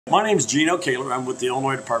My name is Gino Kaler. I'm with the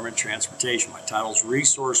Illinois Department of Transportation. My title is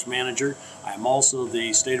Resource Manager. I'm also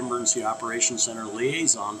the State Emergency Operations Center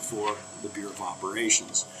Liaison for the Bureau of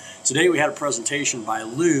Operations. Today we had a presentation by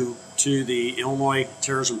Lou to the Illinois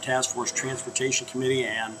Terrorism Task Force Transportation Committee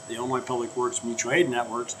and the Illinois Public Works Mutual Aid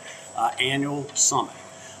Network's annual summit.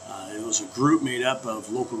 It was a group made up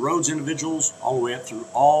of local roads individuals all the way up through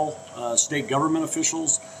all state government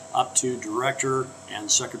officials up to director and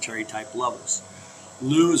secretary type levels.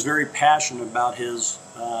 Lou is very passionate about his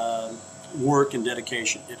work and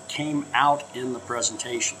dedication. It came out in the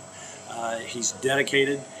presentation. He's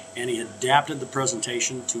dedicated and he adapted the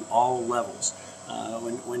presentation to all levels.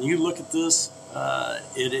 When you look at this,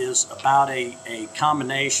 it is about a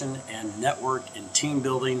combination and network and team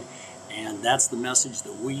building, and that's the message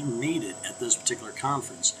that we needed at this particular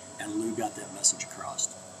conference, and Lou got that message across.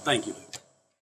 Thank you, Lou.